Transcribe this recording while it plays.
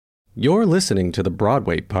You're listening to the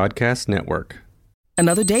Broadway Podcast Network.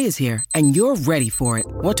 Another day is here, and you're ready for it.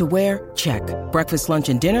 What to wear? Check. Breakfast, lunch,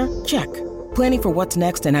 and dinner? Check. Planning for what's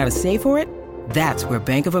next and how to save for it? That's where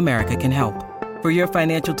Bank of America can help. For your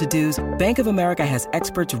financial to-dos, Bank of America has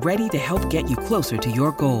experts ready to help get you closer to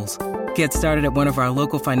your goals. Get started at one of our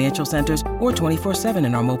local financial centers or 24/7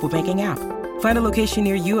 in our mobile banking app. Find a location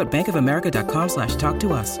near you at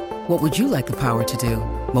bankofamerica.com/talktous. What would you like the power to do?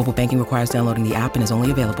 Mobile banking requires downloading the app and is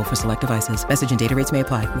only available for select devices. Message and data rates may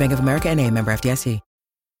apply. Bank of America N.A., member FDIC.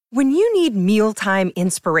 When you need mealtime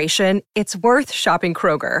inspiration, it's worth shopping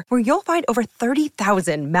Kroger, where you'll find over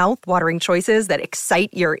 30,000 mouth-watering choices that excite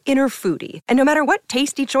your inner foodie. And no matter what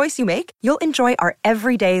tasty choice you make, you'll enjoy our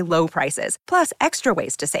everyday low prices, plus extra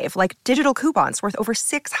ways to save, like digital coupons worth over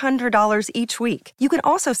 $600 each week. You can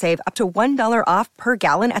also save up to $1 off per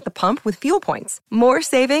gallon at the pump with fuel points. More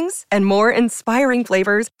savings and more inspiring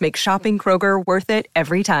flavors make shopping Kroger worth it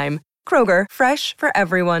every time. Kroger, fresh for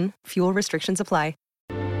everyone. Fuel restrictions apply.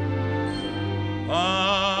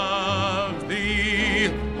 Of thee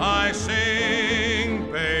I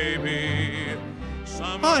sing, baby.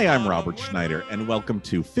 Hi, I'm Robert Schneider, and welcome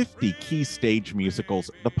to 50 Key Stage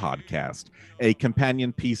Musicals, the podcast, a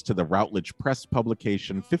companion piece to the Routledge Press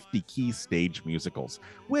publication 50 Key Stage Musicals,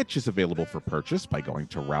 which is available for purchase by going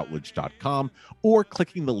to routledge.com or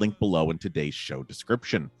clicking the link below in today's show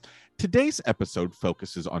description. Today's episode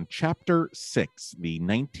focuses on Chapter 6, the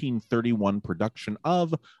 1931 production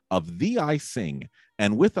of Thee I Sing.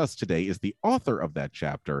 And with us today is the author of that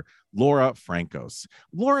chapter, Laura Francos.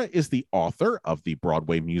 Laura is the author of the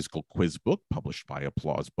Broadway musical quiz book published by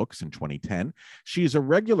Applause Books in 2010. She is a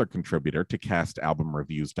regular contributor to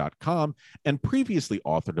castalbumreviews.com and previously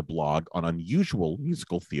authored a blog on unusual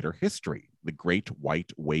musical theater history, The Great White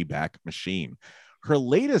Wayback Machine. Her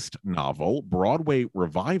latest novel, Broadway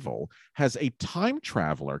Revival, has a time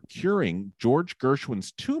traveler curing George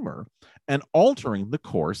Gershwin's tumor and altering the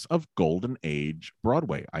course of Golden Age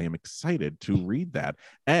Broadway. I am excited to read that.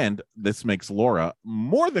 And this makes Laura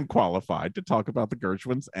more than qualified to talk about the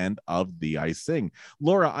Gershwins and Of Thee I Sing.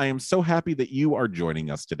 Laura, I am so happy that you are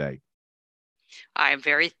joining us today. I'm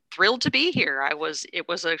very thrilled to be here. It was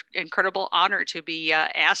an incredible honor to be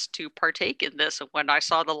asked to partake in this. And when I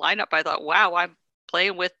saw the lineup, I thought, wow, I'm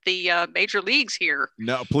playing with the major leagues here.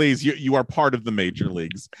 No, please, you are part of the major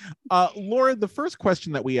leagues. Laura, the first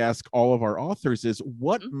question that we ask all of our authors is,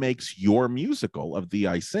 what makes your musical Of Thee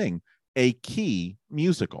I Sing a key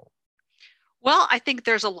musical? Well, I think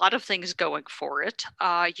there's a lot of things going for it.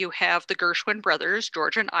 You have the Gershwin brothers,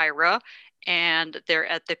 George and Ira, and they're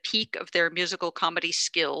at the peak of their musical comedy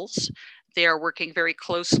skills. They are working very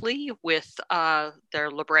closely with their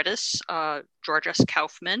librettists, George S.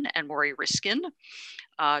 Kaufman and Maury Riskin,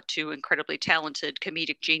 two incredibly talented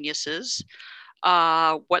comedic geniuses.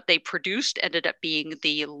 What they produced ended up being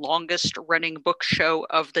the longest running book show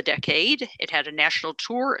of the decade. It had a national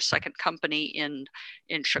tour, a second company in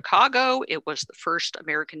Chicago. It was the first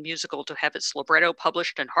American musical to have its libretto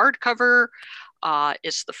published in hardcover.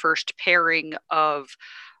 It's the first pairing of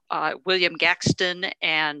William Gaxton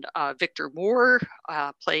and Victor Moore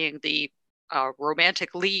playing the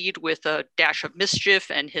romantic lead with a dash of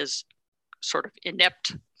mischief and his sort of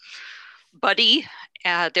inept buddy.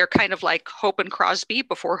 They're kind of like Hope and Crosby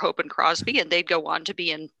before Hope and Crosby, and they'd go on to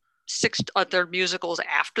be in 6 other musicals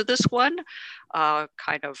after this one.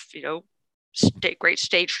 Kind of, great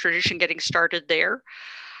stage tradition getting started there.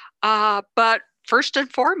 But first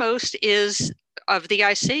and foremost is Of Thee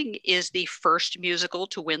I Sing is the first musical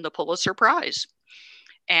to win the Pulitzer Prize.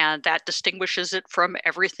 And that distinguishes it from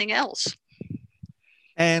everything else.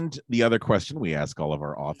 And the other question we ask all of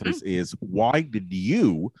our authors is, why did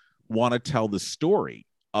you want to tell the story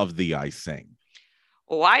Of Thee I Sing?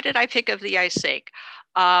 Why did I pick Of Thee I Sing?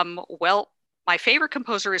 Well, my favorite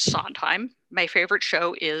composer is Sondheim. My favorite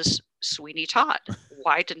show is Sweeney Todd.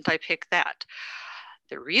 Why didn't I pick that?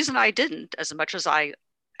 The reason I didn't, as much as I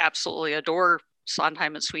absolutely adore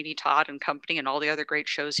Sondheim and Sweeney Todd and company and all the other great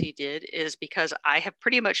shows he did, is because I have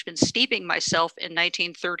pretty much been steeping myself in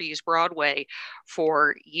 1930s Broadway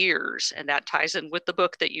for years. And that ties in with the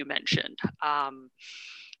book that you mentioned,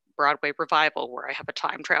 Broadway Revival, where I have a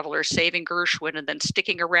time traveler saving Gershwin and then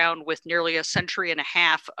sticking around with nearly a century and a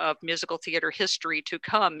half of musical theater history to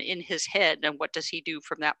come in his head. And what does he do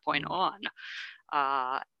from that point on?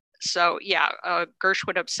 Gershwin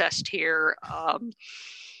obsessed here.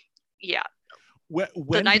 The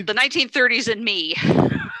 1930s and me.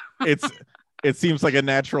 It seems like a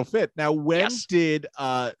natural fit. Now, when did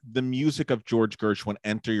the music of George Gershwin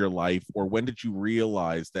enter your life, or when did you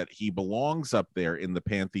realize that he belongs up there in the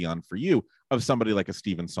pantheon for you of somebody like a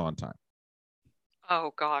Stephen Sondheim?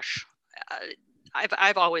 Oh gosh, uh,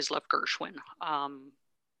 I've always loved Gershwin.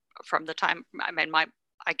 From the time I mean my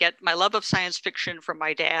I get my love of science fiction from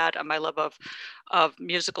my dad and my love of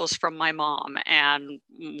musicals from my mom. And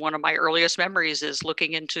one of my earliest memories is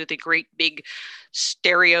looking into the great big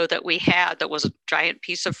stereo that we had that was a giant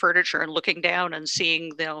piece of furniture and looking down and seeing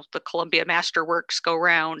the Columbia Masterworks go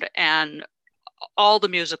round and all the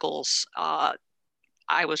musicals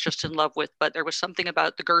I was just in love with. But there was something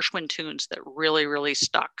about the Gershwin tunes that really, really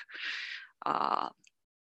stuck. Uh,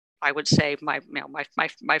 I would say my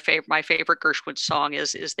favorite Gershwin song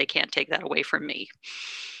is "They Can't Take That Away from Me,"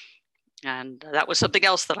 and that was something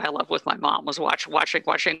else that I loved with my mom was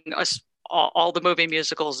watching us all the movie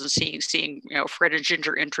musicals and seeing Fred and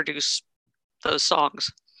Ginger introduce those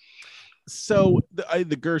songs. So the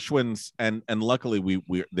Gershwins and luckily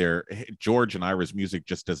we their George and Ira's music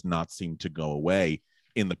just does not seem to go away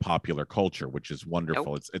in the popular culture, which is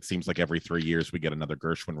wonderful. Nope. It seems like every 3 years we get another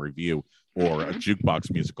Gershwin review or a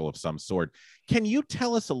jukebox musical of some sort. Can you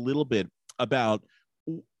tell us a little bit about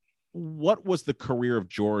what was the career of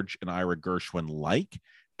George and Ira Gershwin like,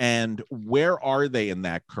 and where are they in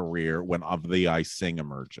that career when Of Thee I Sing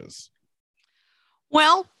emerges?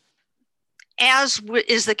 Well, as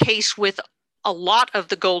is the case with a lot of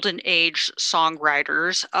the Golden Age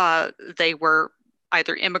songwriters, they were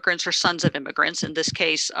either immigrants or sons of immigrants. In this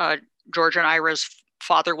case, George and Ira's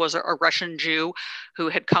father was a Russian Jew who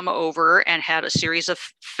had come over and had a series of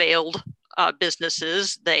failed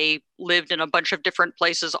businesses. They lived in a bunch of different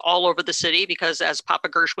places all over the city because as Papa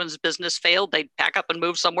Gershwin's business failed, they'd pack up and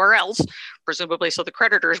move somewhere else, presumably so the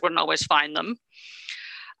creditors wouldn't always find them.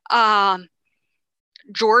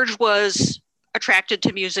 George was attracted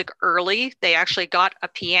to music early. They actually got a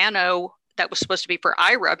piano that was supposed to be for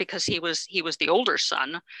Ira because he was the older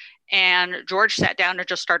son. And George sat down and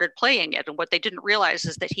just started playing it. And what they didn't realize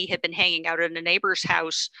is that he had been hanging out in a neighbor's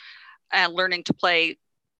house and learning to play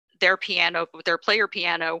their piano, their player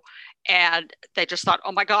piano. And they just thought,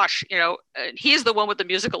 oh my gosh, he's the one with the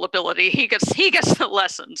musical ability. He gets the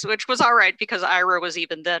lessons, which was all right because Ira was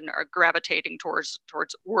even then gravitating towards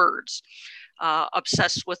words,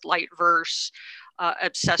 obsessed with light verse,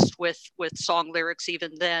 obsessed with song lyrics.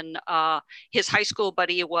 Even then, his high school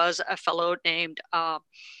buddy was a fellow named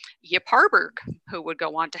Yip Harburg, who would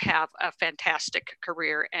go on to have a fantastic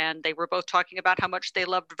career. And they were both talking about how much they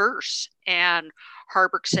loved verse. And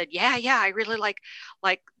Harburg said, yeah, I really like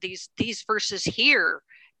these verses here.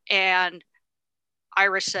 And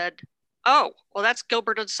Ira said, oh, well, that's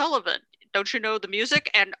Gilbert and Sullivan. Don't you know the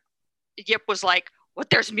music? And Yip was like, what,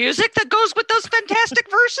 there's music that goes with those fantastic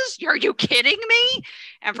verses? Are you kidding me?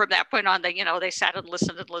 And from that point on, they sat and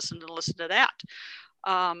listened to that.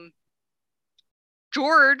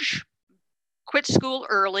 George quit school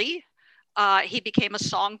early. He became a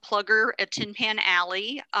song plugger at Tin Pan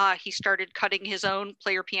Alley. He started cutting his own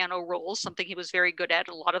player piano rolls, something he was very good at.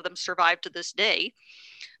 A lot of them survive to this day.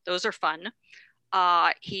 Those are fun.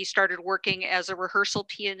 He started working as a rehearsal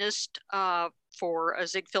pianist for a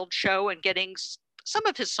Ziegfeld show and getting some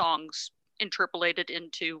of his songs interpolated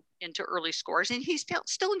into early scores. And he's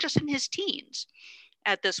still just in his teens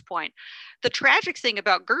at this point. The tragic thing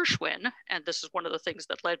about Gershwin, and this is one of the things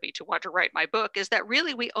that led me to want to write my book, is that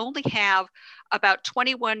really we only have about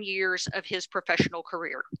 21 years of his professional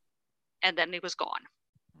career, and then he was gone.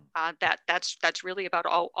 That's really about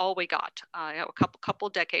all we got. A couple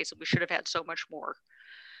decades, and we should have had so much more.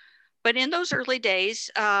 But in those early days,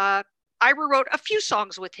 Ira wrote a few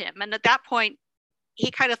songs with him, and at that point, he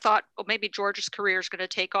kind of thought, well, maybe George's career is going to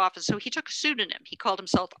take off, and so he took a pseudonym. He called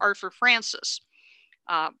himself Arthur Francis.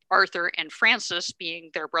 Arthur and Francis being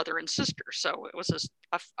their brother and sister, so it was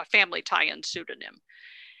a family tie-in pseudonym.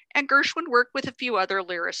 And Gershwin worked with a few other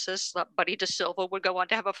lyricists. Buddy DeSilva would go on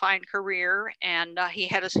to have a fine career, and he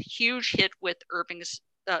had a huge hit with Irving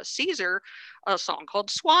Caesar, a song called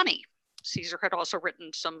Swanee. Caesar had also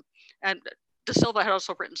written and DeSilva had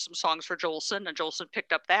also written some songs for Jolson, and Jolson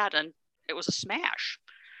picked up that, and it was a smash.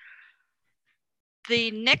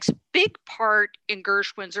 The next big part in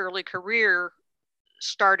Gershwin's early career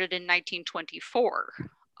started in 1924.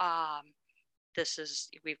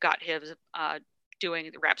 We've got him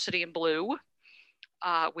doing Rhapsody in Blue.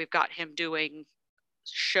 We've got him doing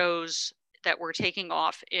shows that were taking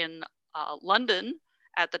off in London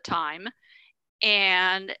at the time.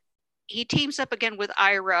 And he teams up again with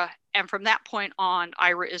Ira. And from that point on,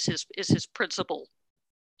 Ira is his principal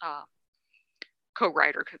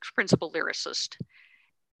co-writer, principal lyricist.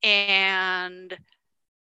 And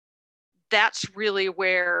that's really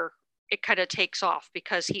where it kind of takes off,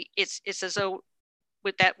 because it's as though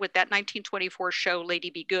with that 1924 show Lady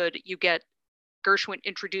Be Good, you get Gershwin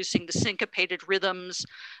introducing the syncopated rhythms,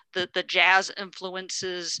 the jazz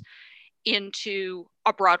influences into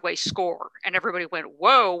a Broadway score. And everybody went,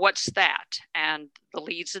 whoa, what's that? And the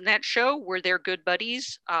leads in that show were their good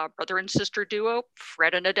buddies, brother and sister duo,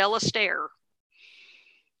 Fred and Adele Astaire.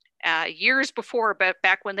 Years before, but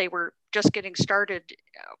back when they were just getting started,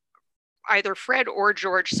 either Fred or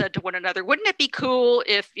George said to one another, wouldn't it be cool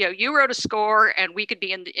if you wrote a score and we could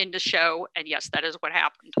be in the show? And yes, that is what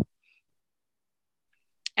happened.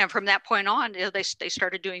 And from that point on, they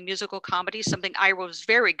started doing musical comedy, something Ira was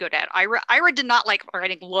very good at. Ira did not like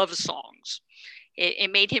writing love songs.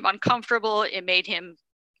 It made him uncomfortable. It made him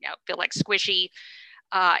feel like squishy.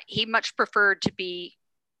 He much preferred to be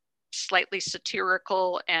slightly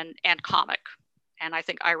satirical and comic. And I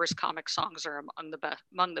think Ira's comic songs are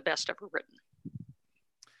among the best ever written.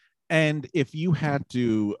 And if you had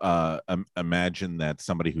to imagine that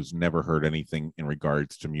somebody who's never heard anything in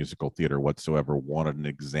regards to musical theater whatsoever wanted an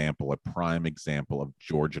example, a prime example of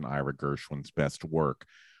George and Ira Gershwin's best work,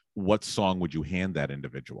 what song would you hand that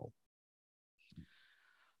individual?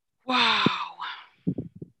 Wow.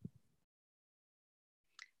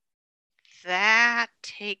 That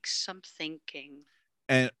takes some thinking.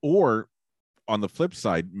 Or on the flip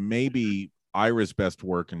side, maybe Ira's best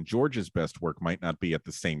work and George's best work might not be at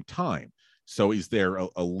the same time. So is there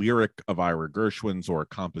a lyric of Ira Gershwin's or a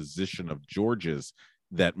composition of George's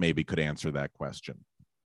that maybe could answer that question?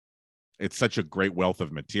 It's such a great wealth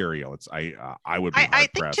of material. I would be hard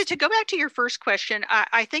pressed. I think to go back to your first question,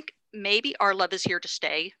 I think maybe Our Love Is Here to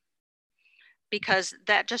Stay, because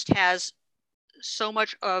that just has so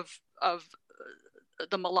much of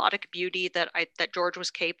the melodic beauty that George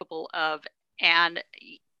was capable of, and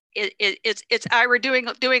it's Ira doing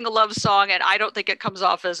a love song, and I don't think it comes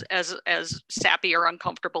off as sappy or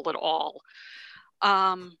uncomfortable at all.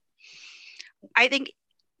 I think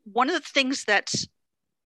one of the things that's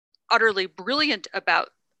utterly brilliant about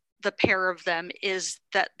the pair of them is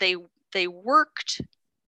that they worked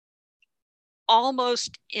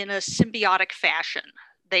almost in a symbiotic fashion.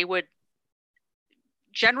 They would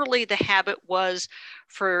generally, the habit was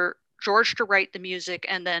for George to write the music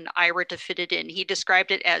and then Ira to fit it in. He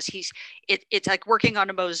described it as it's like working on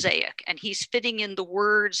a mosaic, and he's fitting in the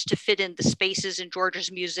words to fit in the spaces in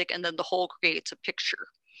George's music, and then the whole creates a picture.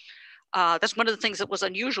 That's one of the things that was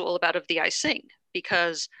unusual about Of Thee I Sing,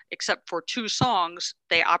 because except for 2 songs,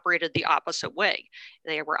 they operated the opposite way.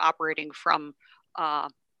 They were operating from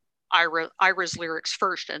Ira's lyrics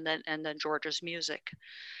first, and then George's music.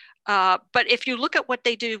 But if you look at what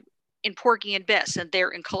they do in Porgy and Bess, and they're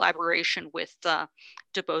in collaboration with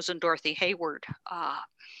DuBose and Dorothy Hayward,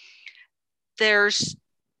 there's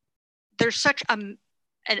such an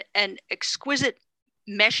exquisite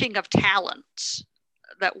meshing of talents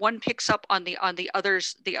that one picks up on the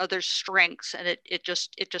other's strengths, and it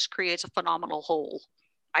just creates a phenomenal whole.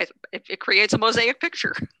 It creates a mosaic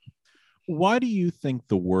picture. Why do you think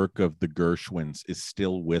the work of the Gershwins is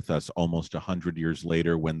still with us almost 100 years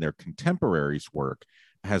later, when their contemporaries' work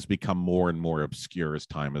has become more and more obscure as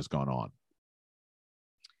time has gone on?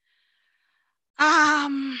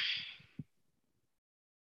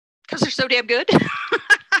 Because they're so damn good.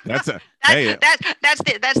 That's the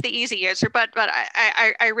easy answer, but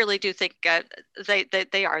I really do think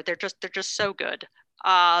they are. They're just so good.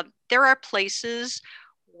 There are places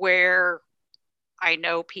where I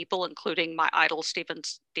know people, including my idol Stephen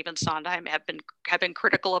Sondheim, have been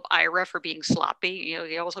critical of Ira for being sloppy.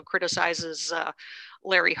 He also criticizes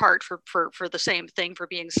Larry Hart for the same thing, for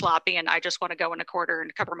being sloppy. And I just want to go in a corner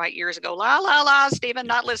and cover my ears and go, la la la, Stephen,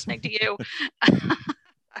 not listening to you,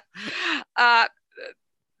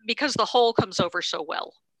 because the whole comes over so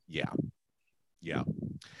well. Yeah.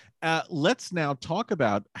 Let's now talk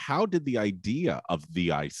about, how did the idea of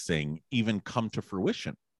Thee I Sing even come to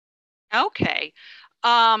fruition? Okay.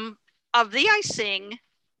 Of Thee I Sing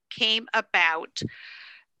came about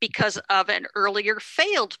because of an earlier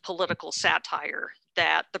failed political satire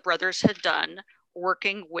that the brothers had done,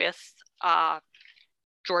 working with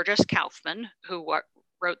George S. Kaufman, who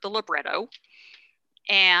wrote the libretto.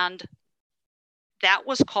 And that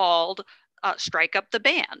was called Strike Up the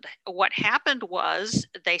Band. What happened was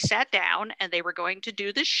they sat down and they were going to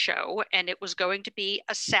do this show, and it was going to be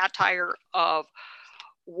a satire of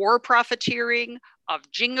war profiteering, of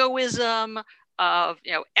jingoism, of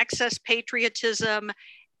excess patriotism.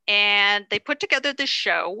 And they put together this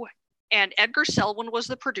show, and Edgar Selwyn was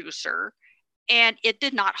the producer, and it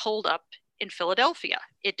did not hold up in Philadelphia.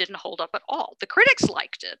 It didn't hold up at all. The critics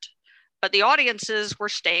liked it, but the audiences were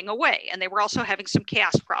staying away, and they were also having some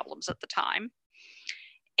cast problems at the time.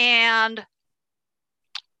 And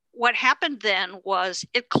what happened then was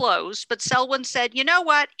it closed, but Selwyn said, you know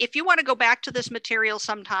what, if you want to go back to this material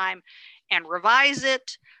sometime and revise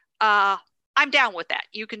it, I'm down with that.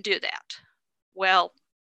 You can do that. Well,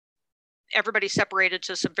 everybody separated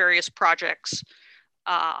to some various projects,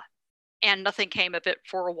 and nothing came of it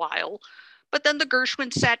for a while. But then the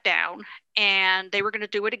Gershwins sat down and they were going to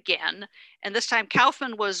do it again. And this time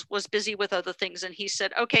Kaufman was busy with other things. And he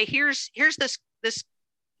said, okay, here's this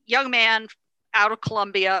young man out of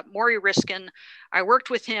Columbia, Maury Riskin. I worked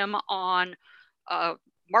with him on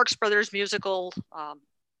Marx Brothers musical,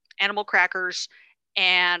 Animal Crackers.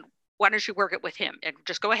 And why don't you work it with him and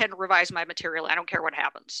just go ahead and revise my material. I don't care what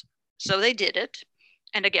happens. So they did it.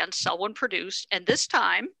 And again, Selwyn produced. And this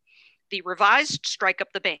time the revised Strike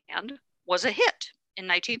Up the Band was a hit in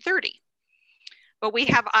 1930. But we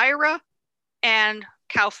have Ira and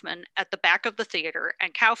Kaufman at the back of the theater,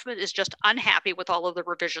 and Kaufman is just unhappy with all of the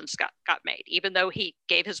revisions got made, even though he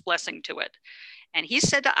gave his blessing to it. And he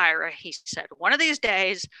said to Ira, he said, one of these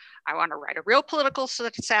days, I want to write a real political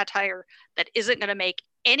satire that isn't going to make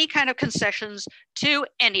any kind of concessions to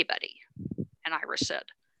anybody. And Ira said,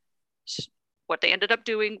 what they ended up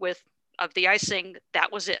doing with Of Thee I Sing,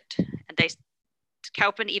 that was it. And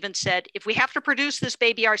Kaufman even said, if we have to produce this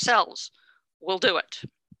baby ourselves, we'll do it.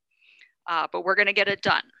 But we're going to get it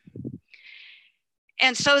done.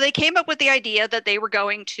 And so they came up with the idea that they were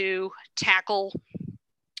going to tackle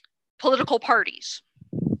political parties.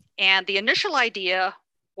 And the initial idea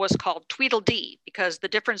was called Tweedledee, because the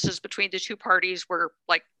differences between the two parties were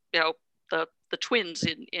like, the twins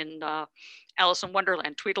in Alice in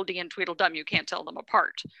Wonderland, Tweedledee and Tweedledum. You can't tell them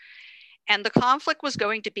apart. And the conflict was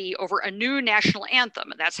going to be over a new national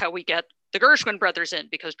anthem. And that's how we get the Gershwin brothers in,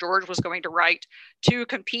 because George was going to write two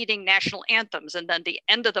competing national anthems. And then the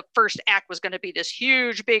end of the first act was going to be this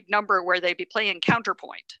huge, big number where they'd be playing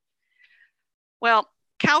counterpoint. Well,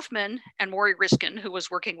 Kaufman and Maury Riskin, who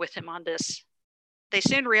was working with him on this, they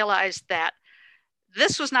soon realized that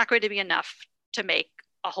this was not going to be enough to make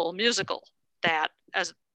a whole musical. That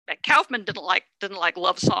Kaufman didn't like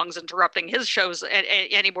love songs interrupting his shows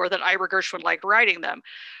any more than Ira Gershwin liked writing them.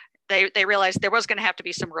 They realized there was going to have to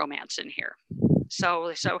be some romance in here. So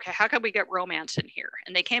they said, okay, how can we get romance in here?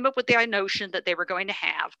 And they came up with the notion that they were going to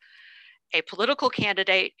have a political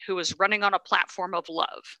candidate who was running on a platform of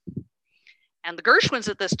love. And the Gershwins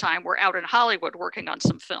at this time were out in Hollywood working on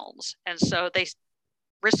some films. And so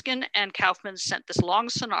Riskin and Kaufman sent this long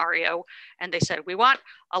scenario, and they said, we want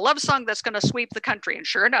a love song that's going to sweep the country. And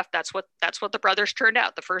sure enough, that's what the brothers turned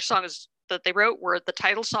out. The first songs that they wrote were the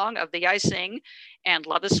title song of Thee I Sing and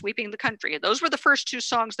Love is Sweeping the Country. And those were the first two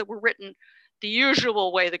songs that were written the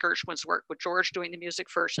usual way the Gershwins work, with George doing the music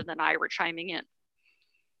first and then Ira chiming in.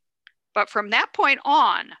 But from that point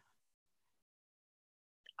on,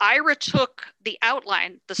 Ira took the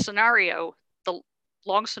outline, the scenario, the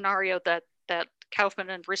long scenario that Kaufman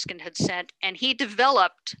and Riskin had sent, and he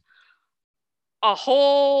developed a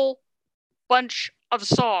whole bunch of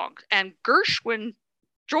songs. And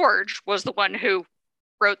George was the one who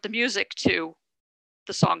wrote the music to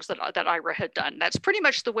the songs that Ira had done. That's pretty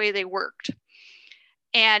much the way they worked.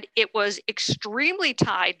 And it was extremely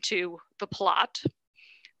tied to the plot.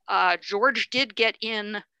 George did get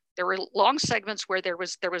in. There were long segments where there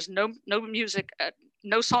was no music,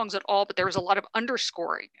 no songs at all, but there was a lot of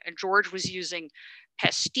underscoring. And George was using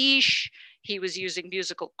pastiche. He was using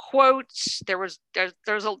musical quotes. There's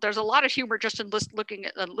a lot of humor just in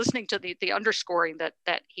listening to the underscoring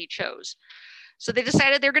that he chose. So they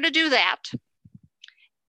decided they're going to do that.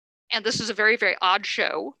 And this is a very, very odd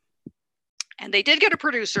show. And they did get a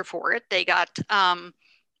producer for it. They got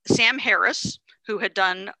Sam Harris, who had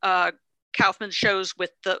done Kaufman's shows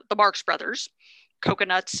with the Marx Brothers,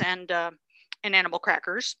 Coconuts and Animal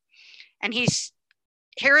Crackers. And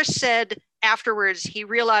Harris said afterwards, he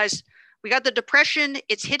realized, we got the Depression,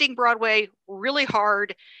 it's hitting Broadway really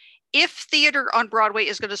hard. If theater on Broadway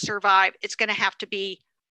is going to survive, it's going to have to be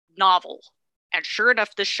novel. And sure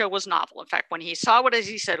enough, this show was novel. In fact, when he saw it,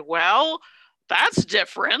 he said, well, that's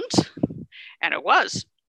different. And it was.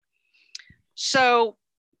 So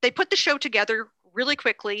they put the show together really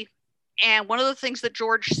quickly. And one of the things that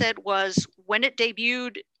George said was, when it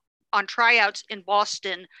debuted on tryouts in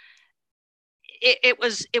Boston, it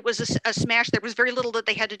was a smash. There was very little that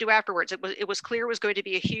they had to do afterwards. It was clear it was going to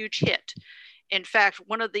be a huge hit. In fact,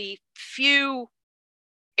 one of the few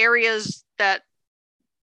areas that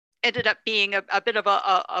ended up being a bit of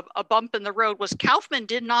a bump in the road was Kaufman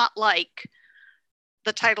did not like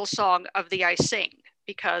the title song of Thee I Sing,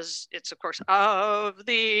 because it's, of course, Of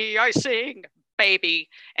Thee I Sing, baby.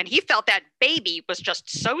 And he felt that baby was just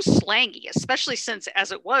so slangy, especially since,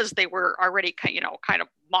 as it was, they were already kind of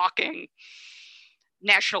mocking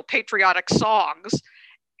national patriotic songs.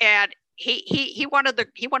 And he wanted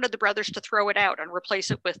the brothers to throw it out and replace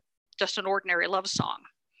it with just an ordinary love song.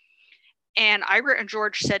 And Ira and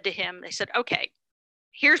George said to him, they said, okay,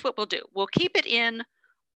 here's what we'll do. We'll keep it in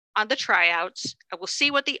on the tryouts, and we'll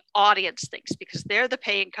see what the audience thinks, because they're the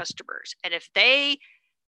paying customers. And if they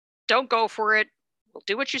don't go for it, we'll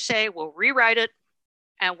do what you say. We'll rewrite it,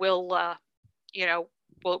 and we'll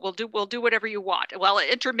do whatever you want. Well, at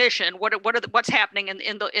intermission, what's happening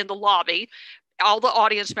in the lobby? All the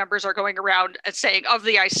audience members are going around and saying "of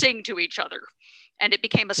thee I sing" to each other, and it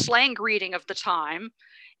became a slang greeting of the time.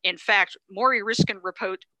 In fact, Maury Riskin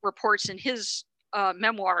reports in his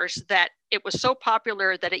memoirs that it was so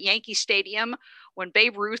popular that at Yankee Stadium, when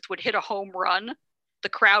Babe Ruth would hit a home run, the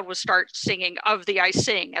crowd would start singing "of thee I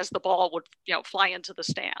sing" as the ball would fly into the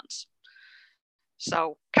stands.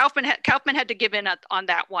 So Kaufman had to give in on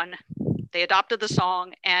that one. They adopted the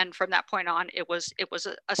song, and from that point on, it was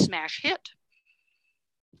a smash hit.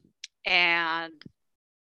 And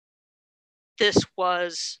this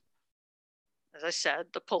was, as I said,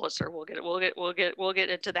 the Pulitzer. We'll get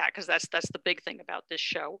into that, because that's the big thing about this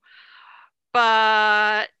show.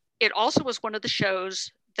 But it also was one of the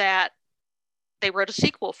shows that they wrote a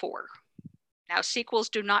sequel for. Now, sequels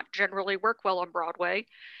do not generally work well on Broadway,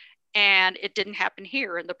 and it didn't happen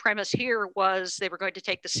here. And the premise here was they were going to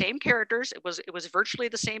take the same characters. It was virtually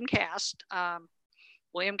the same cast,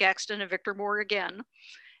 William Gaxton and Victor Moore again.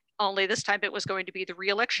 Only this time it was going to be the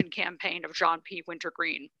re-election campaign of John P.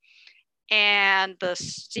 Wintergreen. And the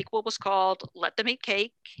sequel was called Let Them Eat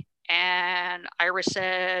Cake. And Ira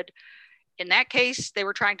said, in that case, they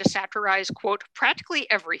were trying to satirize, quote, practically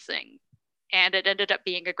everything. And it ended up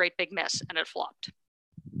being a great big mess, and it flopped.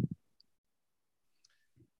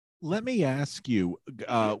 Let me ask you,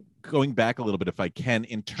 going back a little bit, if I can,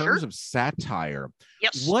 in terms of satire,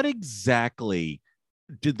 yes, what exactly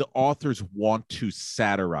did the authors want to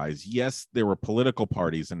satirize? Yes, there were political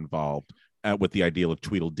parties involved with the ideal of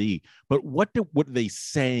Tweedledee, but what were they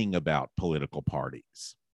saying about political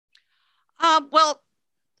parties?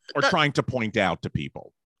 Trying to point out to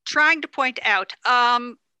people. Trying to point out.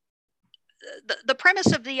 The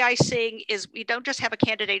premise of the I Sing is we don't just have a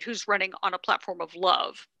candidate who's running on a platform of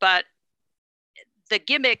love, but the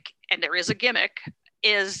gimmick, and there is a gimmick,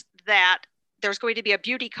 is that there's going to be a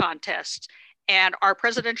beauty contest. And our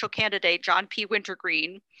presidential candidate, John P.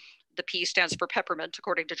 Wintergreen, the P stands for peppermint,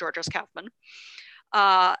 according to George S. Kaufman,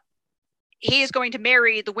 he is going to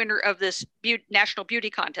marry the winner of this national beauty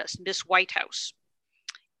contest, Miss Whitehouse.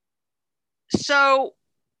 So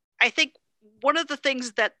I think one of the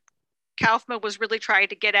things that Kaufman was really trying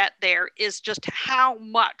to get at there is just how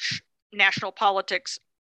much national politics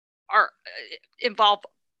involve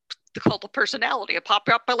the cult of personality, a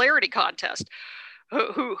popularity contest.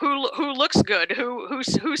 Who looks good,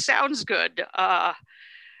 who sounds good,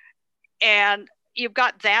 and you've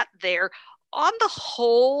got that there. On the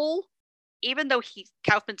whole, even though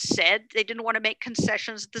Kaufman said they didn't want to make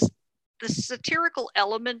concessions, the satirical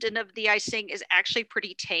element in Of Thee I Sing is actually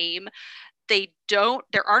pretty tame.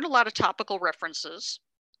 There aren't a lot of topical references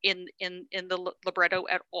in the libretto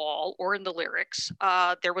at all, or in the lyrics.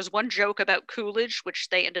 There was one joke about Coolidge, which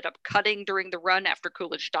they ended up cutting during the run after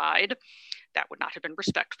Coolidge died. That would not have been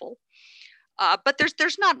respectful. But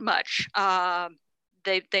there's not much.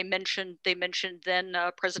 They mentioned then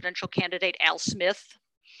presidential candidate Al Smith.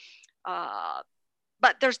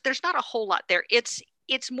 But there's not a whole lot there.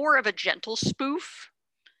 It's more of a gentle spoof.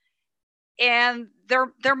 And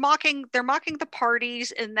they're mocking the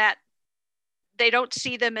parties in that they don't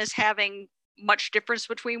see them as having much difference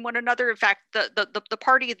between one another. In fact, the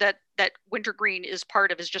party that Wintergreen is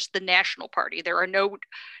part of is just the National Party. There are no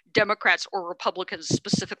Democrats or Republicans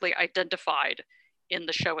specifically identified in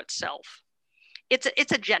the show itself.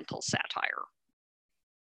 It's a gentle satire.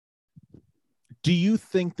 Do you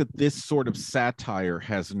think that this sort of satire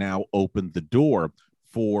has now opened the door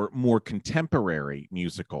for more contemporary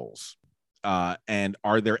musicals? And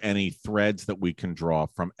are there any threads that we can draw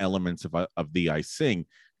from elements of Thee I Sing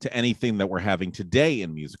to anything that we're having today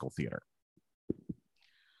in musical theater?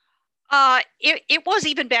 It was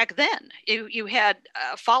even back then. You had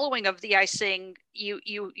following Of Thee I Sing.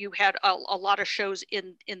 You had a lot of shows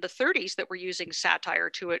in the 30s that were using satire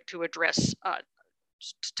to address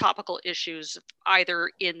topical issues, either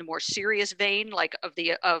in the more serious vein, like of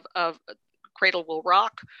Cradle Will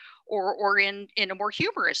Rock, or in a more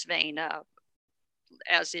humorous vein,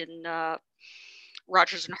 as in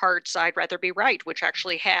Rodgers and Hart's I'd Rather Be Right, which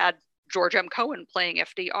actually had George M. Cohan playing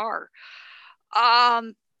FDR.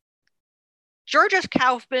 George F.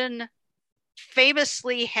 Kaufman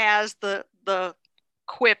famously has the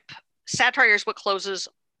quip, satire is what closes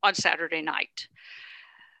on Saturday night.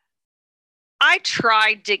 I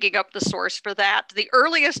tried digging up the source for that. The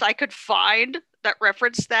earliest I could find that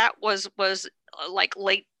referenced that was like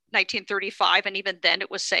late 1935, and even then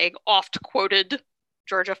it was saying oft quoted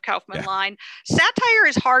George F. Kaufman line. Satire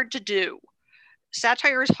is hard to do.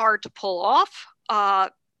 Satire is hard to pull off.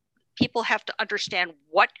 People have to understand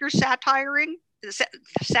what you're satirizing,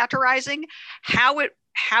 how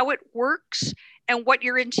it works, and what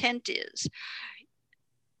your intent is.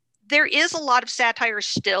 There is a lot of satire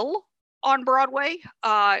still on Broadway.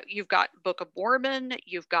 You've got Book of Mormon,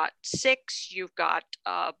 you've got Six, you've got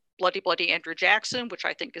Bloody Bloody Andrew Jackson, which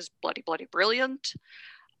I think is bloody bloody brilliant.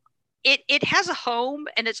 It has a home,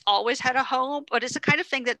 and it's always had a home, but it's the kind of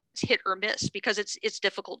thing that's hit or miss because it's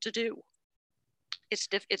difficult to do. It's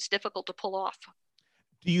difficult to pull off.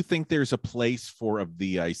 Do you think there's a place for Of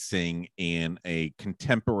Thee I Sing in a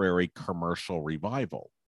contemporary commercial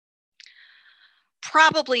revival?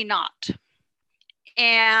 Probably not.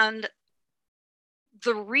 And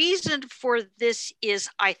the reason for this is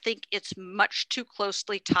I think it's much too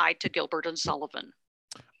closely tied to Gilbert and Sullivan.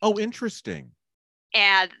 Oh, interesting.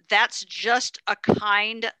 And that's just a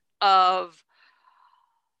kind of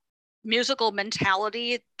musical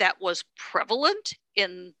mentality that was prevalent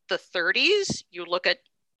in the 30s. You look at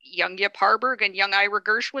young Yip Harburg and young Ira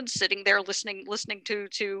Gershwin sitting there listening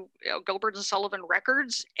to Gilbert and Sullivan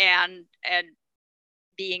records and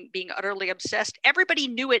being utterly obsessed. Everybody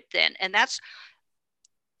knew it then, and that's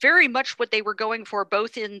very much what they were going for,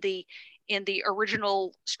 both in the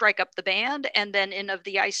original Strike Up the Band and then in Of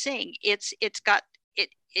Thee I Sing. It's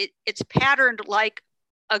patterned like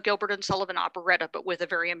a Gilbert and Sullivan operetta, but with a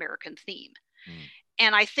very American theme.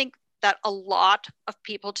 And I think that a lot of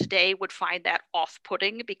people today would find that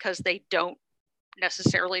off-putting because they don't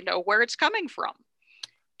necessarily know where it's coming from.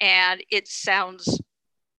 And it sounds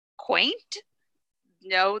quaint.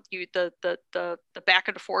 The back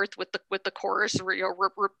and forth with the chorus,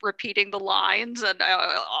 repeating the lines and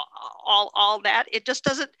all that. It just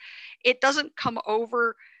doesn't come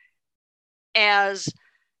over as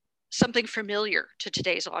something familiar to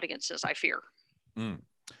today's audiences, I fear.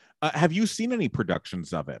 Have you seen any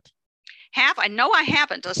productions of it? I know I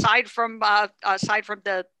haven't. Aside from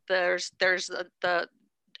there's the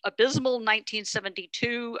abysmal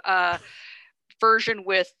 1972 version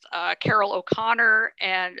with Carol O'Connor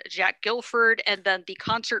and Jack Gilford, and then the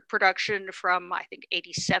concert production from I think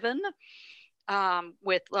 '87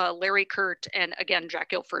 with Larry Kert and again Jack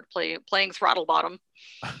Gilford playing Throttle Bottom.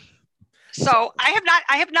 So I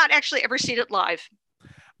have not actually ever seen it live.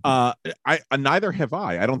 Neither have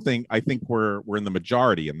I. I think we're in the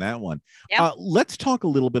majority in that one. Yep. Let's talk a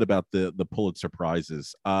little bit about the Pulitzer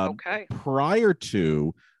Prizes. Okay. Prior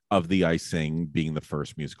to Of Thee I Sing being the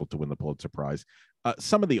first musical to win the Pulitzer Prize,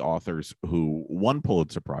 some of the authors who won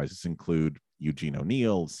Pulitzer Prizes include Eugene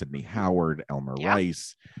O'Neill, Sidney Howard, Elmer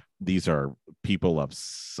Rice. These are people of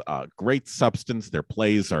great substance. Their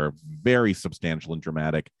plays are very substantial and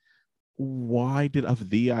dramatic. Why did Of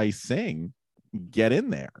Thee I Sing get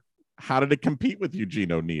in there? How did it compete with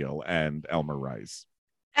Eugene O'Neill and Elmer Rice?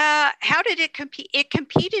 How did it compete? It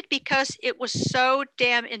competed because it was so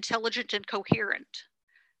damn intelligent and coherent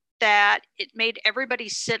that it made everybody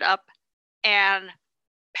sit up and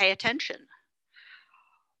pay attention.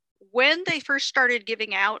 When they first started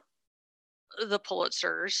giving out the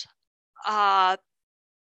Pulitzers,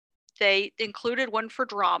 they included one for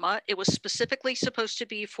drama. It was specifically supposed to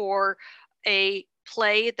be for a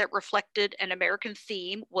play that reflected an American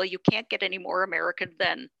theme. Well, you can't get any more American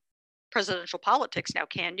than presidential politics now,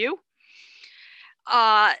 can you?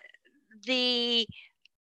 The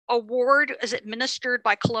award is administered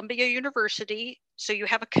by Columbia University. So you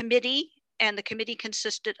have a committee, and the committee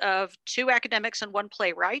consisted of 2 academics and 1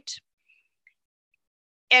 playwright.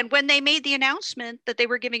 And when they made the announcement that they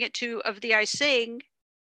were giving it to Of Thee I Sing,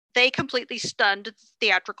 they completely stunned the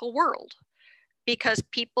theatrical world because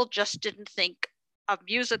people just didn't think of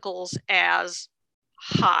musicals as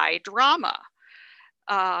high drama.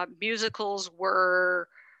 Musicals were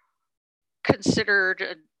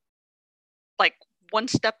considered like one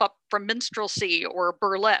step up from minstrelsy or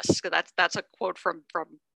burlesque. That's a quote from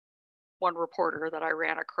one reporter that I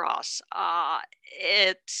ran across.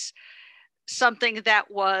 It's something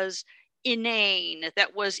that was inane,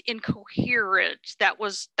 that was incoherent, that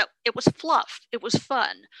it was fluff, it was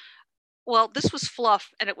fun. Well, this was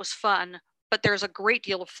fluff and it was fun, but there's a great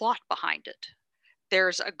deal of thought behind it.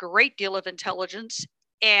 There's a great deal of intelligence,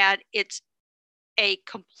 and it's a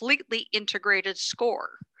completely integrated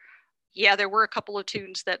score. Yeah, there were a couple of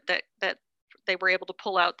tunes that they were able to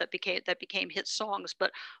pull out that became hit songs,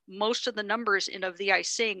 but most of the numbers in Of Thee I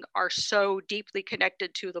Sing are so deeply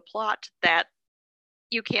connected to the plot that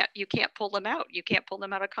you can't pull them out. You can't pull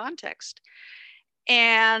them out of context.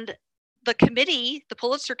 And the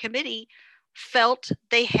Pulitzer Committee, felt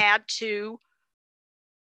they had to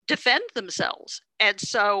defend themselves. And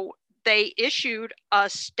so they issued a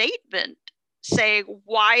statement saying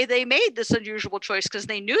why they made this unusual choice, because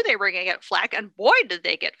they knew they were going to get flack, and boy did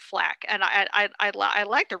they get flack. And I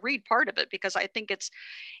like to read part of it because I think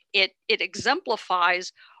it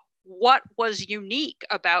exemplifies what was unique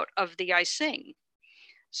about Of Thee I Sing.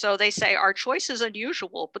 So they say, our choice is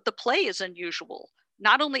unusual, but the play is unusual.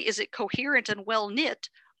 Not only is it coherent and well knit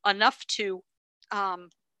enough to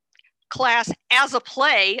class as a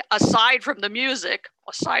play, aside from the music,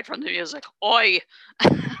 oi.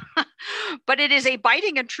 But it is a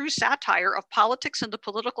biting and true satire of politics and the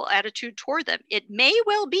political attitude toward them. It may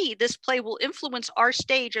well be this play will influence our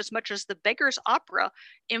stage as much as the Beggar's Opera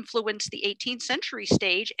influenced the 18th century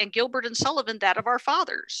stage and Gilbert and Sullivan that of our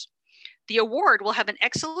fathers. The award will have an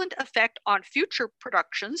excellent effect on future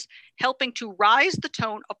productions, helping to rise the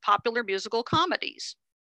tone of popular musical comedies.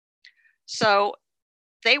 So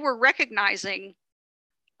they were recognizing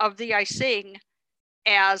Of Thee I Sing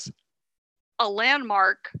as a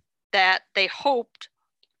landmark that they hoped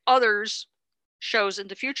others shows in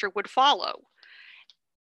the future would follow.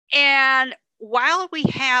 And while we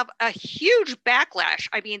have a huge backlash,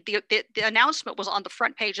 I mean, the announcement was on the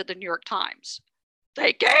front page of the New York Times.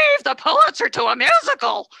 They gave the Pulitzer to a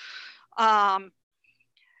musical.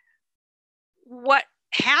 What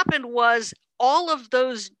happened was all of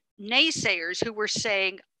those naysayers who were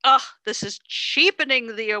saying, this is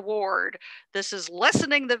cheapening the award. This is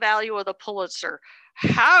lessening the value of the Pulitzer.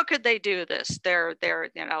 How could they do this? They're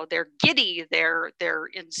giddy. They're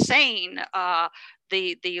insane.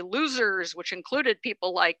 The losers, which included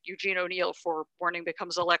people like Eugene O'Neill for Morning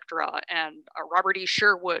Becomes Electra and Robert E.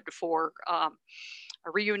 Sherwood for A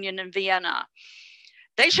Reunion in Vienna.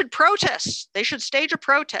 They should protest. They should stage a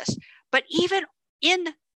protest. But even in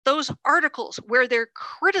those articles where they're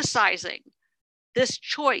criticizing this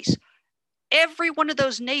choice, every one of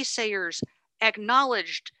those naysayers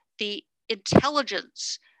acknowledged the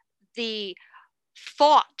intelligence, the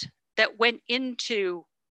thought that went into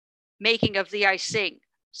making Of Thee I Sing.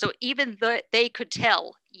 So even they could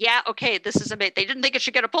tell, yeah, okay, this is amazing. They didn't think it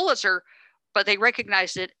should get a Pulitzer, but they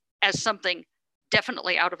recognized it as something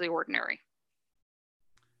definitely out of the ordinary.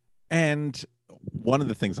 And one of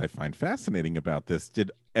the things I find fascinating about this,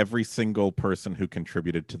 did every single person who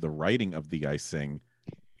contributed to the writing of Thee I Sing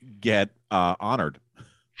get honored?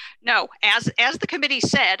 No, as the committee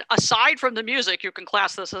said, aside from the music, you can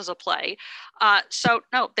class this as a play. So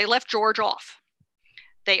no, they left George off.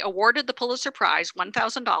 They awarded the Pulitzer Prize,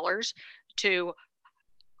 $1,000, to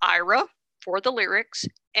Ira for the lyrics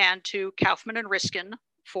and to Kaufman and Riskin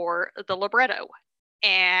for the libretto.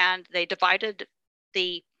 And they divided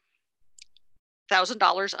the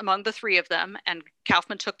 $1,000 among the three of them, and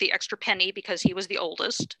Kaufman took the extra penny because he was the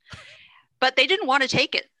oldest. But they didn't want to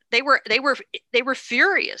take it. They were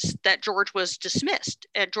furious that George was dismissed,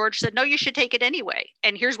 and George said, "No, you should take it anyway."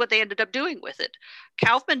 And here's what they ended up doing with it: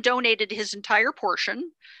 Kaufman donated his entire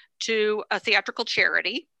portion to a theatrical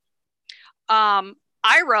charity.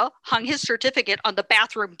 Ira hung his certificate on the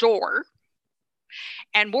bathroom door,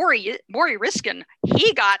 and Maury Riskin,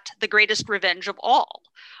 he got the greatest revenge of all.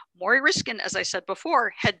 Maury Riskin, as I said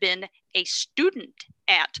before, had been a student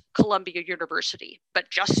at Columbia University,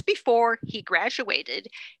 but just before he graduated,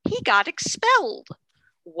 he got expelled.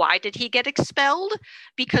 Why did he get expelled?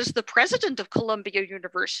 Because the president of Columbia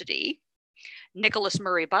University, Nicholas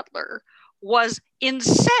Murray Butler, was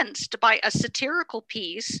incensed by a satirical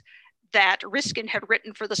piece that Riskin had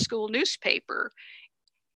written for the school newspaper.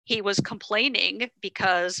 He was complaining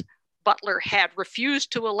because Butler had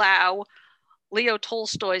refused to allow Leo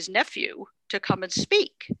Tolstoy's nephew to come and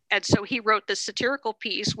speak. And so he wrote this satirical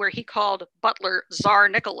piece where he called Butler Tsar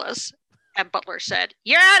Nicholas, and Butler said,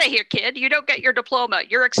 "You're out of here, kid. You don't get your diploma.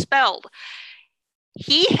 You're expelled."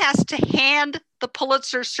 He has to hand the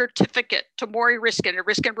Pulitzer certificate to Maury Riskin. And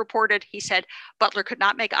Riskin reported, he said, "Butler could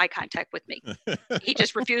not make eye contact with me. He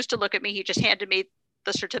just refused to look at me. He just handed me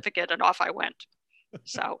the certificate and off I went."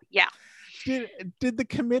 So, yeah. Did the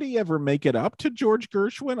committee ever make it up to George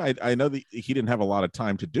Gershwin? I know that he didn't have a lot of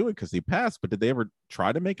time to do it because he passed, but did they ever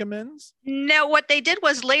try to make amends? No, what they did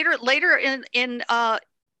was later in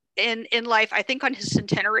life, I think on his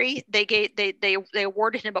centenary, they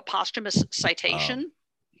awarded him a posthumous citation.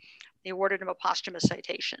 They awarded him a posthumous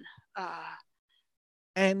citation.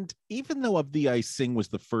 And even though Of Thee I Sing was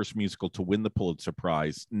the first musical to win the Pulitzer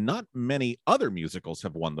Prize, not many other musicals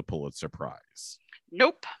have won the Pulitzer Prize.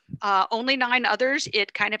 Nope. Only 9 others.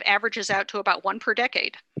 It kind of averages out to about 1 per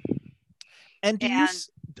decade. And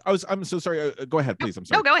I'm so sorry. Go ahead, please. I'm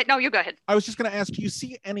sorry. No, go ahead. No, you go ahead. I was just going to ask, do you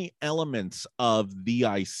see any elements of Thee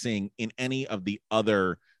I Sing in any of the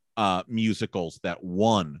other musicals that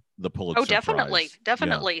won the Pulitzer Prize?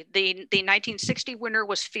 Definitely. Yeah. The 1960 winner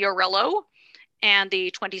was Fiorello, and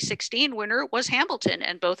the 2016 winner was Hamilton,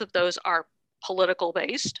 and both of those are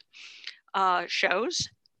political-based shows.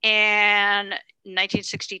 And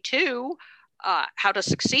 1962, How to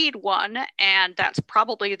Succeed won, and that's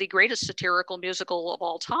probably the greatest satirical musical of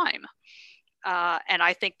all time. And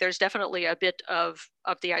I think there's definitely a bit of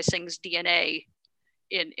Thee I Sing's DNA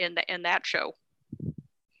in that show.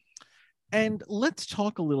 And let's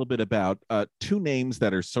talk a little bit about 2 names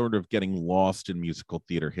that are sort of getting lost in musical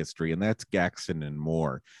theater history, and that's Gaxton and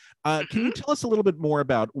Moore. Can you tell us a little bit more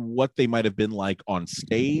about what they might have been like on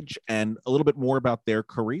stage and a little bit more about their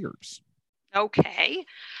careers? Okay.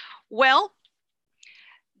 Well,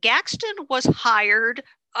 Gaxton was hired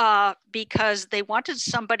because they wanted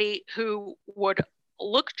somebody who would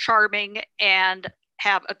look charming and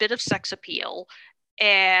have a bit of sex appeal.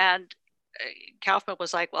 And Kaufman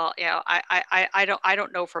was like, well, yeah, I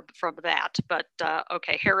don't know from that, but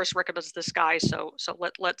okay, Harris recommends this guy, so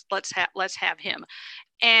let's have him.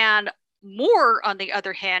 And Moore, on the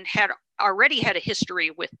other hand, had already had a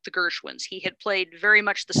history with the Gershwins. He had played very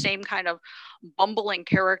much the same kind of bumbling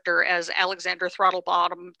character as Alexander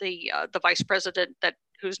Throttlebottom, the vice president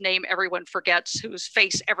whose name everyone forgets, whose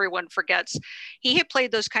face everyone forgets. He had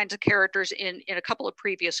played those kinds of characters in a couple of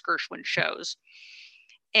previous Gershwin shows.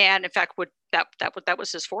 And in fact, that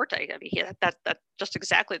was his forte. I mean, that just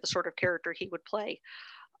exactly the sort of character he would play.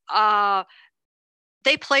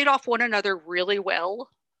 They played off one another really well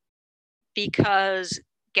because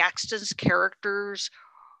Gaxton's characters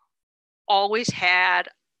always had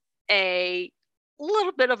a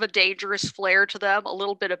little bit of a dangerous flair to them, a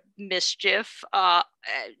little bit of mischief.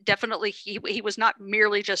 Definitely, he was not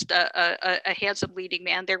merely just a handsome leading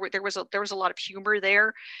man. There was a lot of humor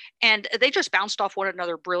there, and they just bounced off one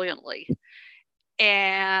another brilliantly.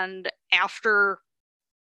 And after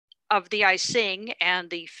Of Thee I Sing and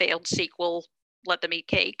the failed sequel, Let Them Eat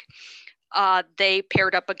Cake, they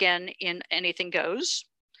paired up again in Anything Goes.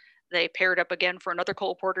 They paired up again for another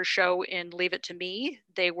Cole Porter show in Leave It to Me.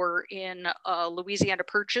 They were in Louisiana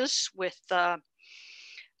Purchase with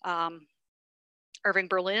Irving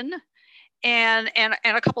Berlin and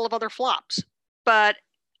a couple of other flops. But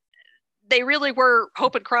they really were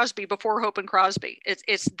Hope and Crosby before Hope and Crosby.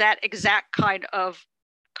 It's that exact kind of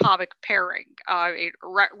comic pairing,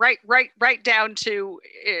 right down to,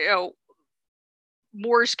 you know,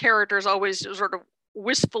 Moore's characters always sort of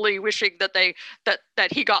wistfully wishing that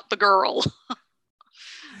he got the girl.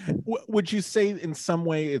 Would you say in some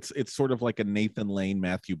way it's sort of like a Nathan Lane,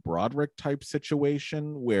 Matthew Broderick type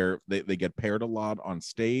situation where they get paired a lot on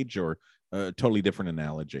stage, or a totally different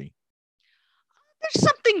analogy? There's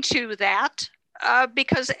something to that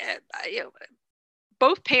because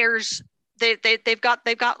both pairs they've got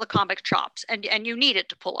the comic chops, and you need it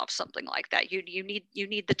to pull off something like that. You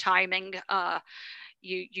need the timing.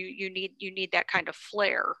 You need that kind of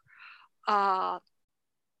flair. I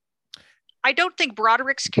don't think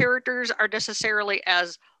Broderick's characters are necessarily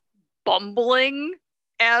as bumbling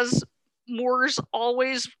as Moore's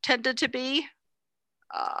always tended to be.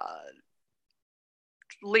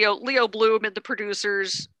 Leo Bloom and the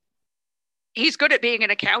producers, he's good at being an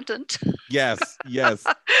accountant. Yes.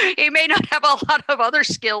 He may not have a lot of other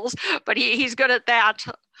skills, but he's good at that.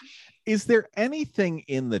 Is there anything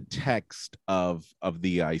in the text of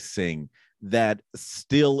Thee I Sing that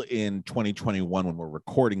still in 2021, when we're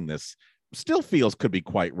recording this, still feels could be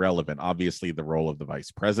quite relevant? Obviously, the role of the vice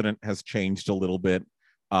president has changed a little bit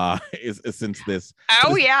since this.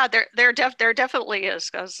 Oh yeah, there definitely is,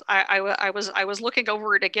 because I was looking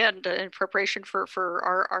over it again in preparation for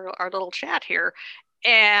our little chat here,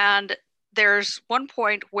 and there's one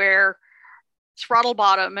point where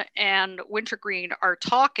Throttlebottom and Wintergreen are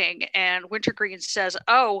talking, and Wintergreen says,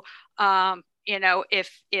 "Oh, you know,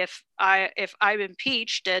 if I'm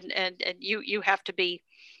impeached and you have to be,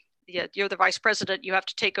 you're the vice president, you have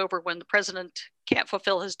to take over when the president can't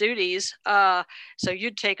fulfill his duties. So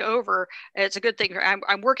you'd take over. It's a good thing.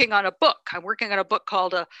 I'm working on a book. I'm working on a book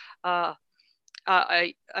called a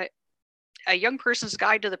Young Person's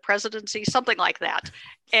Guide to the Presidency, something like that."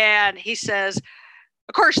 And he says,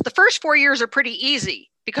 "Of course, the first 4 years are pretty easy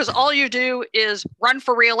because all you do is run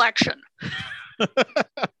for re-election."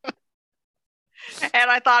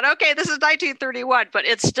 And I thought, okay, this is 1931, but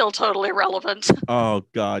it's still totally relevant. Oh,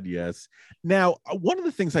 God, yes. Now, one of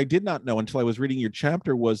the things I did not know until I was reading your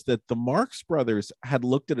chapter was that the Marx Brothers had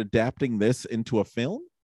looked at adapting this into a film.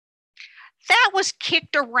 That was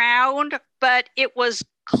kicked around, but it was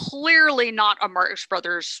clearly not a Marx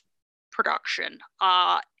Brothers production.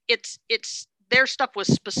 It's their stuff was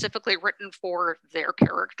specifically written for their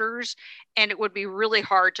characters, and it would be really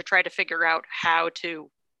hard to try to figure out how to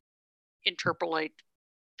interpolate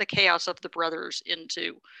the chaos of the brothers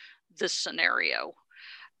into this scenario.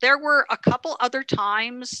 There were a couple other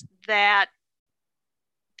times that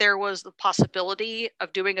there was the possibility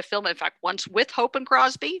of doing a film. In fact, once with Hope and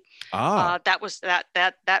Crosby,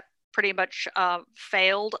 that pretty much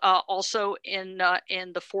failed. Also in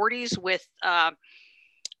the 40s with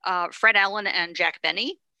Fred Allen and Jack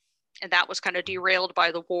Benny, and that was kind of derailed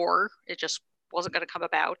by the war. It just wasn't going to come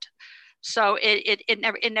about. So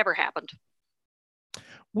it never happened.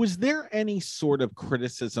 Was there any sort of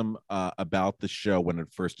criticism about the show when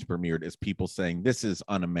it first premiered as people saying this is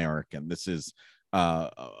un-American, this is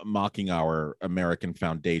mocking our American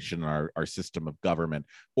foundation, our system of government?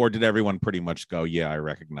 Or did everyone pretty much go, yeah, I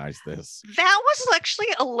recognize this? That was actually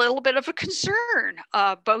a little bit of a concern,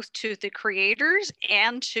 both to the creators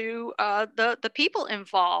and to the people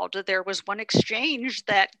involved. There was one exchange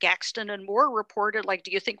that Gaxton and Moore reported, like,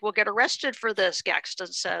 do you think we'll get arrested for this?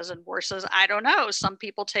 Gaxton says, and Moore says, I don't know. Some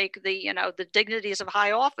people take the dignities of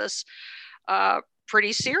high office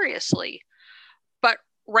pretty seriously. But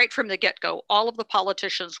right from the get-go, all of the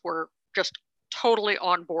politicians were just totally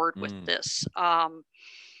on board with this.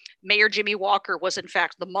 Mayor Jimmy Walker was, in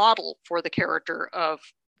fact, the model for the character of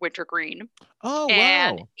Wintergreen. Oh,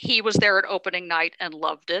 and wow. he was there at opening night and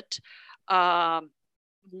loved it.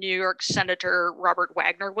 New York Senator Robert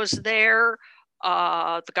Wagner was there.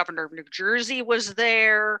 The governor of New Jersey was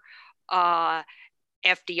there.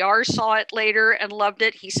 FDR saw it later and loved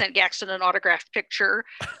it. He sent Gaxton an autographed picture.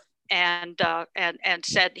 And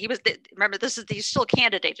said he was remember he's still a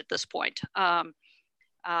candidate at this point, and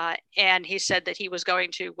he said that he was going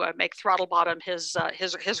to make Throttlebottom his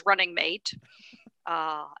running mate.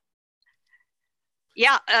 They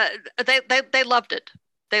loved it.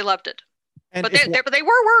 They loved it, And but they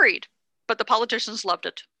were worried. But the politicians loved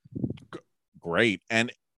it. Great.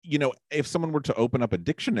 And if someone were to open up a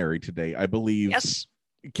dictionary today, I believe. Yes.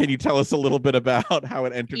 Can you tell us a little bit about how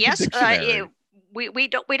it entered the dictionary? We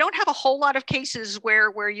don't have a whole lot of cases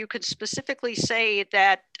where you could specifically say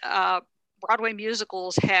that Broadway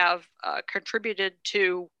musicals have contributed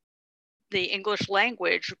to the English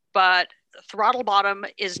language, but Throttlebottom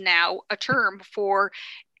is now a term for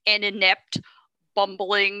an inept,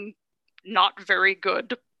 bumbling, not very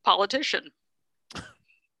good politician.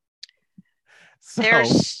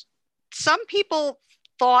 There's some people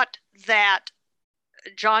thought that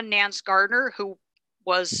John Nance Garner, who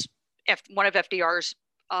was one of FDR's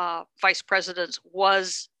vice presidents,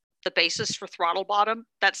 was the basis for Throttlebottom.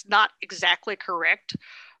 That's not exactly correct,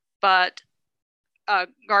 but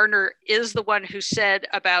Garner is the one who said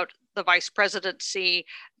about the vice presidency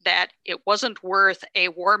that it wasn't worth a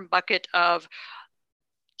warm bucket of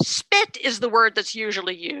spit is the word that's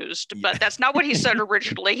usually used, but that's not what he said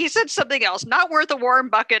originally. He said something else, not worth a warm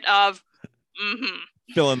bucket of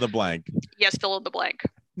fill in the blank. Yes, fill in the blank.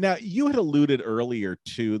 Now, you had alluded earlier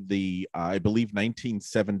to the, I believe,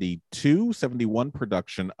 1972-71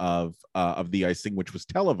 production of The Icing, which was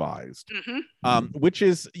televised, which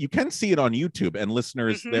is, you can see it on YouTube, and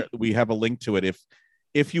listeners, there, we have a link to it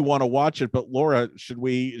if you want to watch it. But Laura, should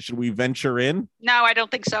we venture in? No, I don't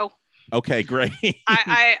think so. Okay, great.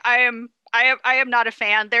 I am not a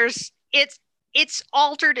fan. It's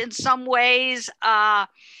altered in some ways.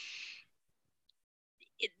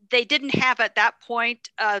 They didn't have at that point,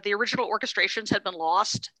 the original orchestrations had been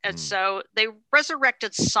lost. And so they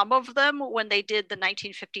resurrected some of them when they did the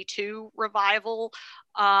 1952 revival,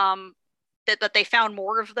 that they found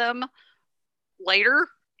more of them later.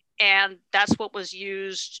 And that's what was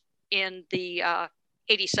used in the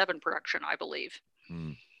 87 production, I believe.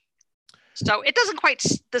 So it doesn't quite,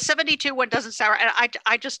 the 72 one doesn't sound, and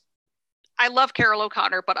I love Carroll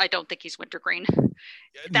O'Connor, but I don't think he's Wintergreen.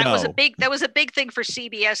 That was a big thing for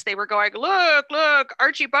CBS. They were going, look,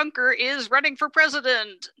 Archie Bunker is running for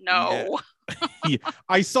president. No. Yeah.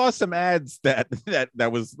 I saw some ads that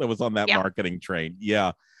was on that marketing train.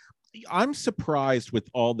 Yeah. I'm surprised with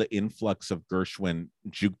all the influx of Gershwin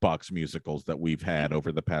jukebox musicals that we've had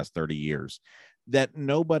over the past 30 years that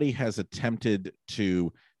nobody has attempted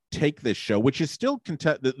to take this show, which is still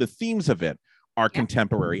the themes of it are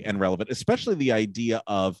contemporary and relevant, especially the idea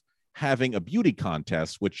of having a beauty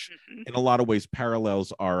contest, which in a lot of ways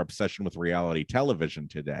parallels our obsession with reality television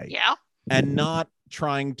today. Yeah. And not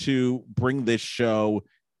trying to bring this show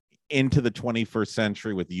into the 21st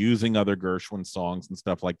century with using other Gershwin songs and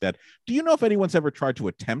stuff like that. Do you know if anyone's ever tried to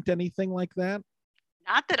attempt anything like that?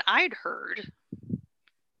 Not that I'd heard.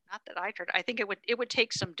 I think it would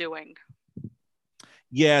take some doing.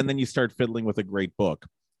 Yeah, and then you start fiddling with a great book.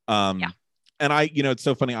 And it's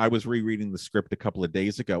so funny. I was rereading the script a couple of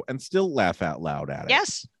days ago and still laugh out loud at it.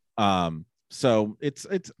 Yes. So it's.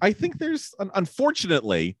 I think there's,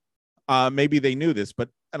 unfortunately, maybe they knew this, but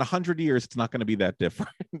in 100 years, it's not going to be that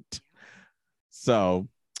different. So,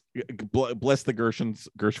 bless the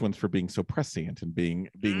Gershwins for being so prescient and being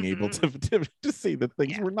able to see that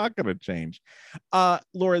things were not going to change.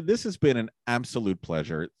 Laura, this has been an absolute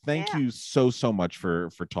pleasure. Thank you so much for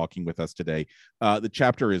talking with us today. The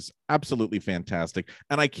chapter is absolutely fantastic,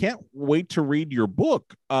 and I can't wait to read your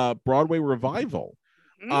book, Broadway Revival.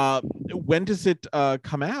 When does it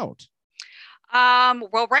come out?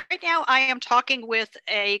 Well, right now I am talking with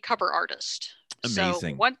a cover artist.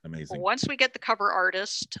 Amazing. So Amazing. Once we get the cover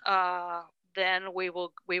artist, then we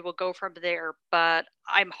will go from there. But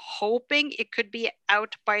I'm hoping it could be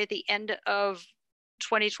out by the end of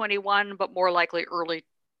 2021, but more likely early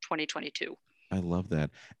 2022. I love that.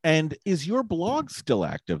 And is your blog still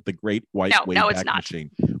active? The Great White Wayback Machine.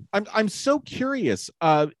 I'm so curious.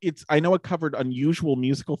 I know it covered unusual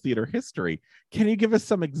musical theater history. Can you give us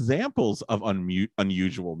some examples of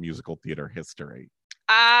unusual musical theater history?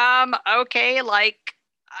 Okay, like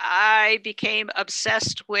I became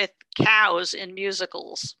obsessed with cows in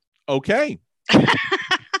musicals. Okay.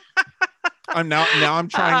 I'm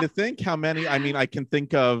trying to think how many. I mean, I can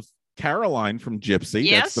think of Caroline from Gypsy.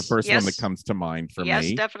 Yes, that's the first one that comes to mind for me.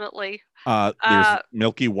 Yes, definitely. There's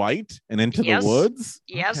Milky White and Into the Woods.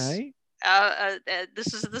 Yes. Okay.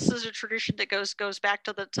 This is a tradition that goes back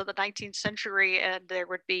to the 19th century, and there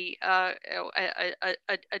would be a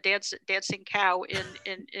dancing cow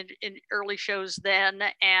in early shows then,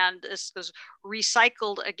 and this was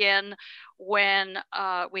recycled again when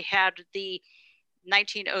we had the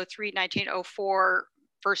 1903-1904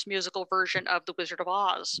 first musical version of The Wizard of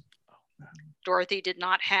Oz. Dorothy did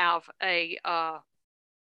not have a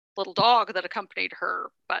little dog that accompanied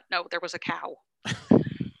her, but no, there was a cow.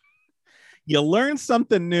 You learn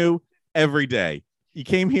something new every day. You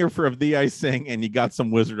came here for Of Thee I Sing, and you got some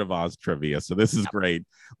Wizard of Oz trivia. So this is great.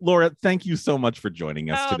 Laura, thank you so much for joining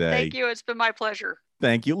us today. Thank you. It's been my pleasure.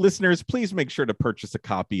 Thank you. Listeners, please make sure to purchase a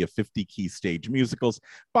copy of 50 Key Stage Musicals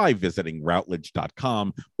by visiting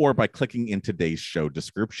Routledge.com or by clicking in today's show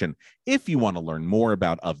description. If you want to learn more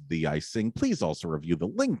about Of Thee I Sing, please also review the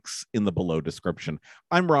links in the below description.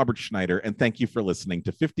 I'm Robert Schneider, and thank you for listening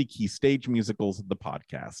to 50 Key Stage Musicals, the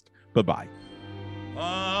podcast. Bye-bye.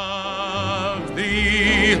 Of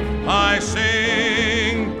thee I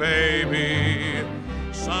sing, baby,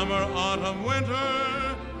 summer, autumn,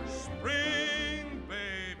 winter, spring,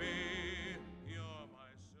 baby, you're my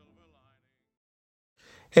silver lining.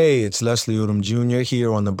 Hey, it's Leslie Odom Jr.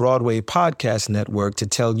 here on the Broadway Podcast Network to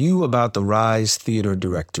tell you about the Rise Theater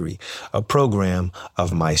Directory, a program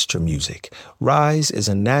of Maestro Music. Rise is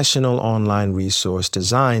a national online resource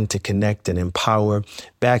designed to connect and empower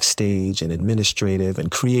backstage and administrative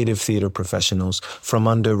and creative theater professionals from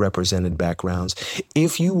underrepresented backgrounds.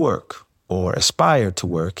 If you work or aspire to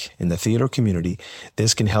work in the theater community,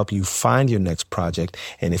 this can help you find your next project.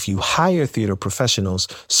 And if you hire theater professionals,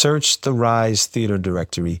 search the Rise Theater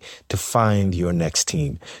Directory to find your next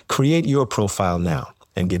team. Create your profile now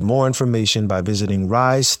and get more information by visiting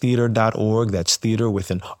risetheater.org. That's theater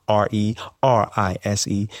with an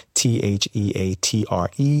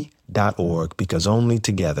RERISETHEATRE.org, because only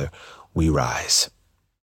together we rise.